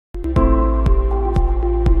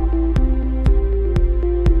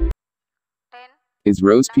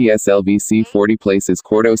Isro PSLV-C40 places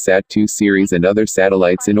Cartosat-2 Series and other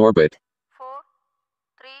satellites in orbit. 4,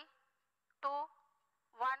 3, 2,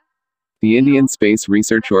 1. The Indian Space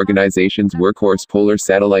Research Organization's workhorse Polar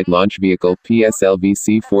Satellite Launch Vehicle,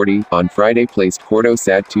 PSLV-C40, on Friday placed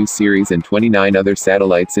Cartosat-2 Series and 29 other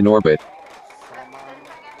satellites in orbit.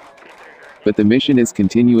 But the mission is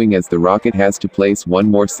continuing as the rocket has to place one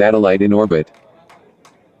more satellite in orbit.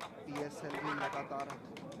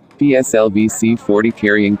 PSLV-C40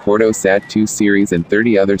 carrying Cartosat-2 Series and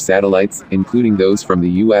 30 other satellites, including those from the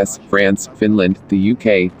US, France, Finland, the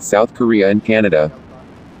UK, South Korea and Canada.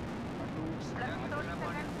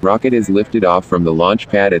 Rocket is lifted off from the launch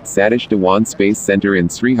pad at Satish Dhawan Space Centre in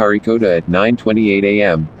Sriharikota at 9:28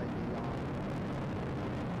 a.m.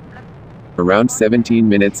 Around 17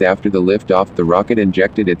 minutes after the liftoff, the rocket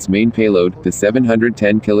injected its main payload, the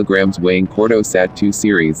 710 kg weighing Cartosat-2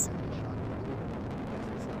 Series,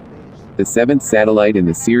 the seventh satellite in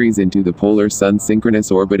the series, into the polar sun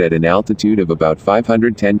synchronous orbit at an altitude of about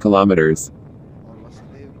 510 kilometers.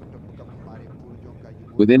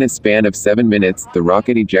 Within a span of 7 minutes, the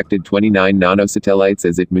rocket ejected 29 nanosatellites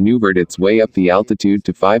as it maneuvered its way up the altitude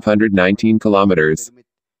to 519 kilometers.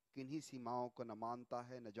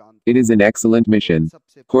 It is an excellent mission.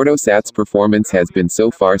 Cartosat's performance has been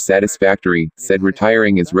so far satisfactory, said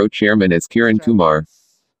retiring Isro chairman S. Kiran Kumar.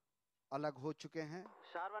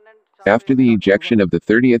 After the ejection of the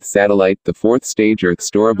 30th satellite, the fourth stage Earth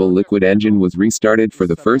storable liquid engine was restarted for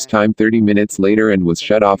the first time 30 minutes later and was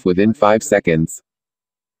shut off within 5 seconds.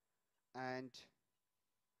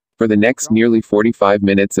 For the next nearly 45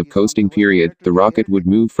 minutes of coasting period, the rocket would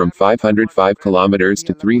move from 505 kilometers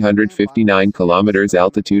to 359 kilometers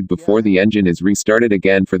altitude before the engine is restarted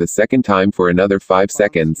again for the second time for another 5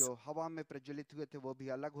 seconds.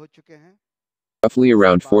 Roughly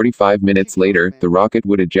around 45 minutes later, the rocket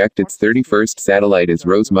would eject its 31st satellite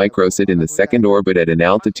Isro's Microsat in the second orbit at an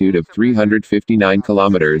altitude of 359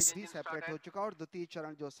 kilometers.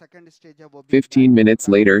 15 minutes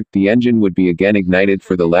later, the engine would be again ignited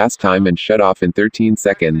for the last time and shut off in 13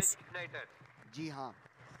 seconds.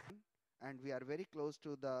 And we are very close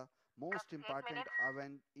to the most important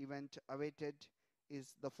event awaited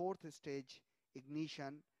is the fourth stage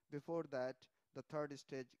ignition. Before that, the third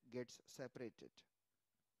stage gets separated.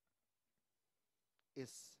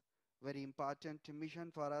 It's very important mission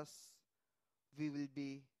for us. We will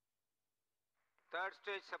be third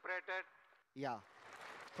stage separated. Yeah,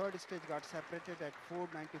 third stage got separated at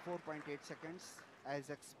 494.8 seconds. As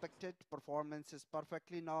expected, performance is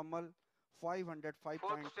perfectly normal. 505.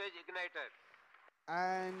 Fourth stage ignited.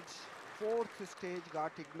 And fourth stage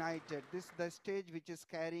got ignited. This is the stage which is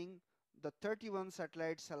carrying the 31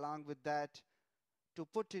 satellites along with that to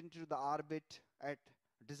put into the orbit at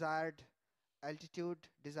desired altitude,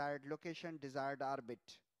 desired location, desired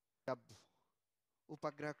orbit. अब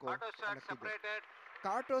उपग्रह को Cartosat separated.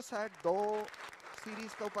 Cartosat 2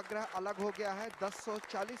 series का उपग्रह अलग हो गया है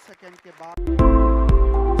 1040 second के बाद।